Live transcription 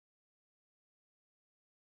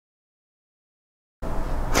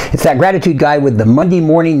It's that gratitude guy with the Monday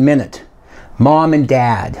morning minute. Mom and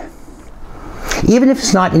Dad. Even if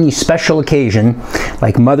it's not any special occasion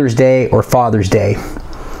like Mother's Day or Father's Day,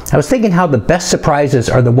 I was thinking how the best surprises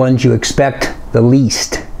are the ones you expect the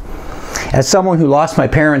least. As someone who lost my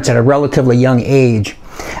parents at a relatively young age,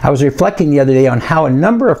 I was reflecting the other day on how a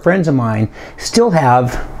number of friends of mine still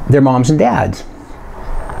have their moms and dads.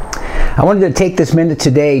 I wanted to take this minute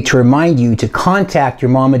today to remind you to contact your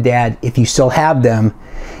mom and dad if you still have them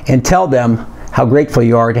and tell them how grateful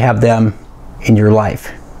you are to have them in your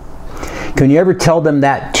life. Can you ever tell them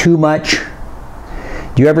that too much?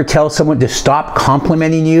 Do you ever tell someone to stop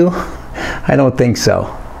complimenting you? I don't think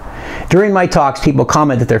so. During my talks, people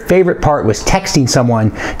comment that their favorite part was texting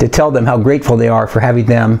someone to tell them how grateful they are for having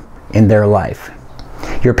them in their life.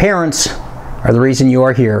 Your parents are the reason you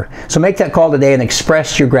are here, so make that call today and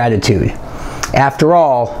express your gratitude. After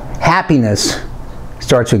all, happiness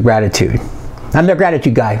starts with gratitude. I'm the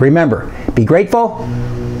gratitude guy. Remember, be grateful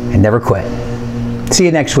and never quit. See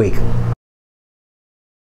you next week.